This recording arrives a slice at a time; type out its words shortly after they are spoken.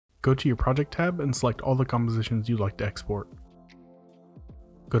Go to your Project tab and select all the compositions you'd like to export.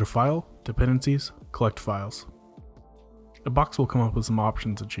 Go to File, Dependencies, Collect Files. A box will come up with some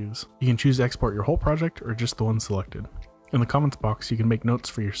options to choose. You can choose to export your whole project or just the one selected. In the comments box, you can make notes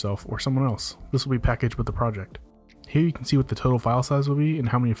for yourself or someone else. This will be packaged with the project. Here you can see what the total file size will be and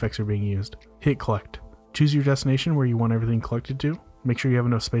how many effects are being used. Hit Collect. Choose your destination where you want everything collected to. Make sure you have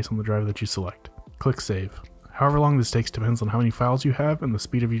enough space on the drive that you select. Click Save. However long this takes depends on how many files you have and the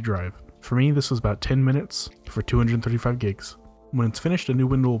speed of your drive. For me, this was about 10 minutes for 235 gigs. When it's finished, a new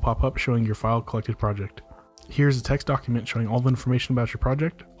window will pop up showing your file collected project. Here's a text document showing all the information about your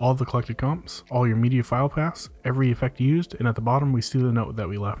project, all the collected comps, all your media file paths, every effect used, and at the bottom we see the note that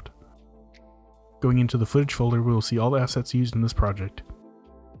we left. Going into the footage folder, we will see all the assets used in this project.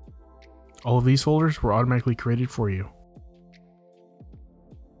 All of these folders were automatically created for you.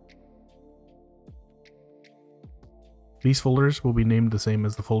 These folders will be named the same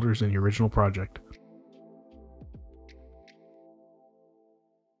as the folders in your original project.